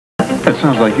That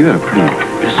sounds like you had a pretty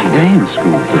busy day in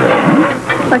school today,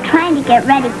 huh? We're trying to get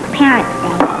ready for Parents'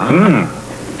 Day.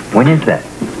 When is that?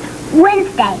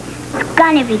 Wednesday. It's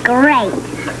gonna be great.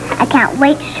 I can't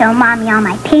wait to show Mommy all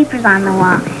my papers on the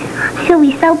wall. She'll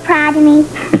be so proud of me.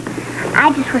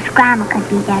 I just wish Grandma could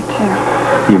be there,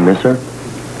 too. You miss her?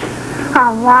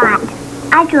 A lot.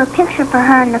 I drew a picture for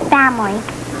her and the family.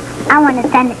 I want to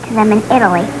send it to them in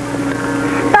Italy.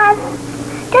 Buzz,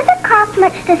 does it cost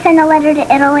much to send a letter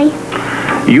to Italy?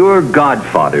 Your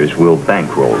godfathers will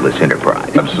bankroll this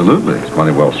enterprise. Absolutely. It's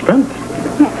money well spent.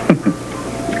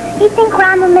 Do you think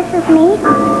Grandma misses me?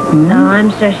 No, I'm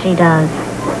sure she does.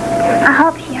 I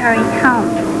hope she hurries home.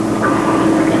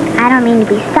 I don't mean to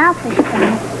be selfish,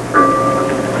 though.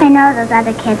 I know those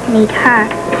other kids need her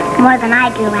more than I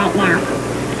do right now.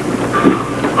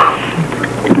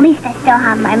 At least I still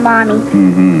have my Mommy.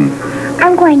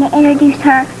 I'm going to introduce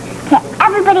her to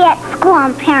everybody at school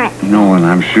on Parents. No, and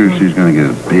I'm sure she's going to get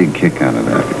a big kick out of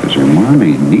that because your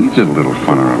Mommy needs a little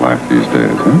fun in her life these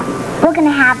days, huh? We're going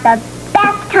to have the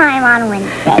best time on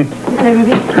Wednesday. Hello,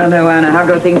 Ruby. Hello, Anna. How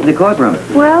go things in the courtroom?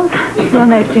 Well, we'll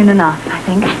know soon enough, I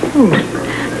think.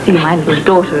 See, my little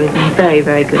daughter is in very,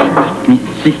 very good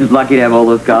health. She's lucky to have all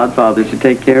those godfathers to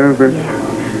take care of her.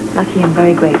 Yeah, lucky and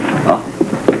very grateful. Oh.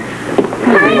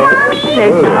 Hi,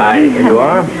 Mommy. Hi, here you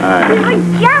are. We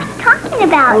were just talking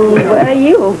about you. Where are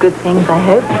you? All good things, I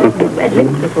hope. Red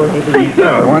lips before they leave.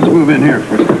 Why don't you move in here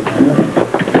first?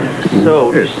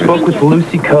 So, you spoke with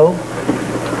Lucy Coe?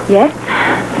 Yes.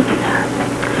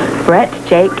 Brett,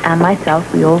 Jake, and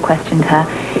myself, we all questioned her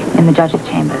in the judge's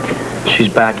chambers.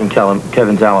 She's back in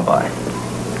Kevin's alibi.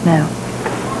 No.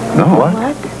 No.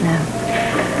 What? No.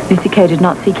 Lucy Coe did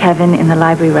not see Kevin in the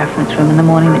library reference room in the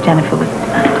morning that Jennifer was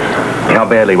murdered. How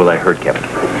badly will that hurt Kevin?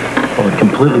 Well, it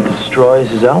completely destroys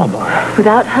his alibi.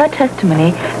 Without her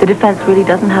testimony, the defense really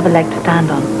doesn't have a leg to stand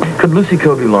on. Could Lucy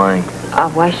Coe be lying?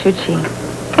 Why should she?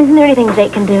 Isn't there anything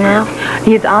Jake can do now?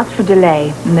 He has asked for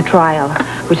delay in the trial,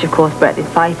 which of course Brett is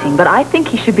fighting, but I think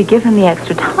he should be given the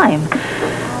extra time.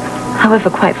 However,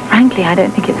 quite frankly, I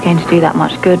don't think it's going to do that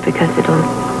much good because it'll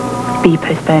be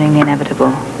postponing the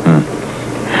inevitable.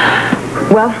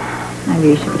 Well, I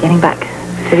really should be getting back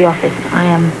to the office. I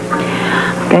am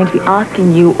going to be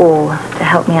asking you all to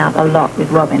help me out a lot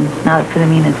with Robin now that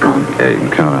Philomena's gone. Yeah, you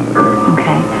can count on it.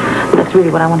 Okay. That's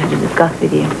really what I wanted to discuss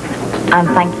with you. And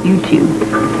thank you two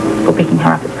for picking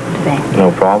her up at school today.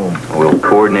 No problem. We'll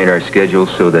coordinate our schedules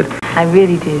so that... I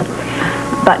really do.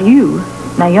 But you,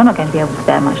 now you're not going to be able to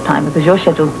spare much time because your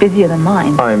schedule's busier than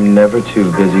mine. I'm never too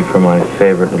busy for my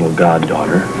favorite little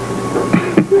goddaughter.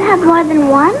 You have more than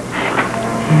one?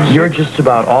 You're just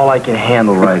about all I can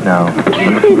handle right now.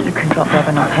 You can drop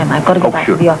Robin off home. I've got to go back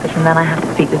sure. to the office and then I have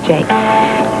to speak with Jake.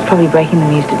 He's probably breaking the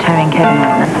news to Terry and Kevin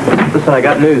right now. Listen, I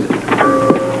got news.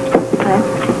 Okay.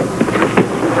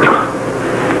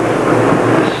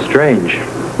 Strange.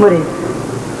 What is?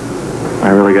 I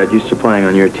really got used to playing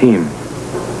on your team.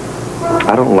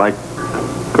 I don't like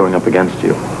going up against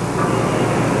you.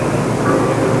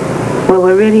 Well,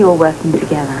 we're really all working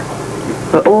together.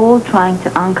 We're all trying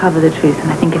to uncover the truth,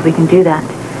 and I think if we can do that,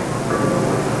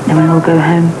 then we'll all go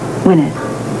home winners.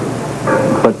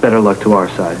 But better luck to our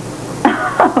side.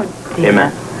 Oh, dear.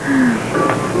 Amen.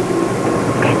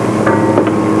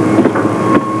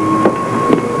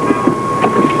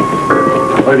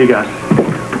 What have you got?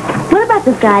 What about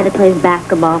this guy that plays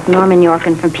basketball, Norman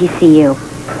Yorkin from PCU?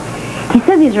 He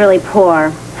says he's really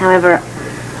poor. However,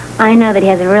 I know that he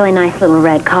has a really nice little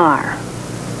red car.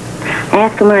 I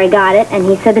asked him where he got it, and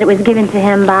he said that it was given to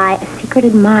him by a secret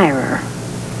admirer.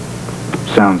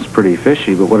 Sounds pretty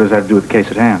fishy, but what does that have to do with the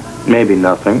case at hand? Maybe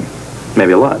nothing.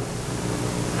 Maybe a lot.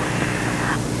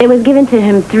 It was given to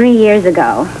him 3 years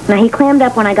ago. Now, he clammed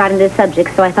up when I got into the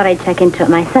subject, so I thought I'd check into it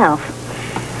myself.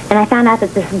 And I found out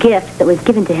that this gift that was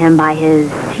given to him by his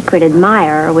secret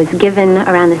admirer was given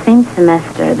around the same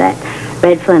semester that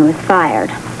Red Flynn was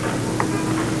fired.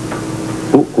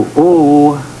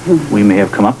 We may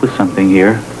have come up with something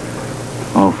here.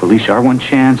 Oh, Felicia, our one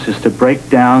chance is to break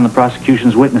down the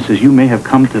prosecution's witnesses. You may have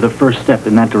come to the first step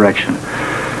in that direction.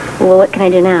 Well, what can I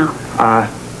do now?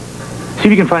 See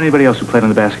if you can find anybody else who played on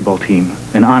the basketball team.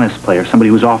 An honest player, somebody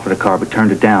who was offered a car but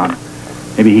turned it down.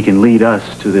 Maybe he can lead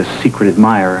us to this secret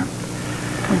admirer.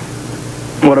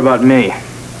 What about me?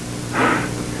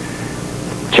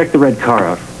 Check the red car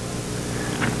out.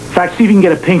 In fact, see if you can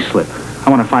get a pink slip. I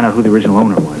want to find out who the original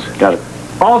owner was. Got it.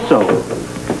 Also,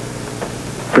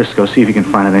 Frisco, see if you can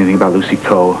find out anything about Lucy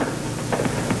Coe.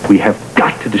 We have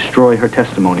got to destroy her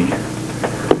testimony.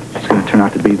 She's going to turn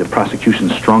out to be the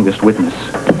prosecution's strongest witness.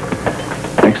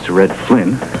 Next to Red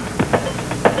Flynn.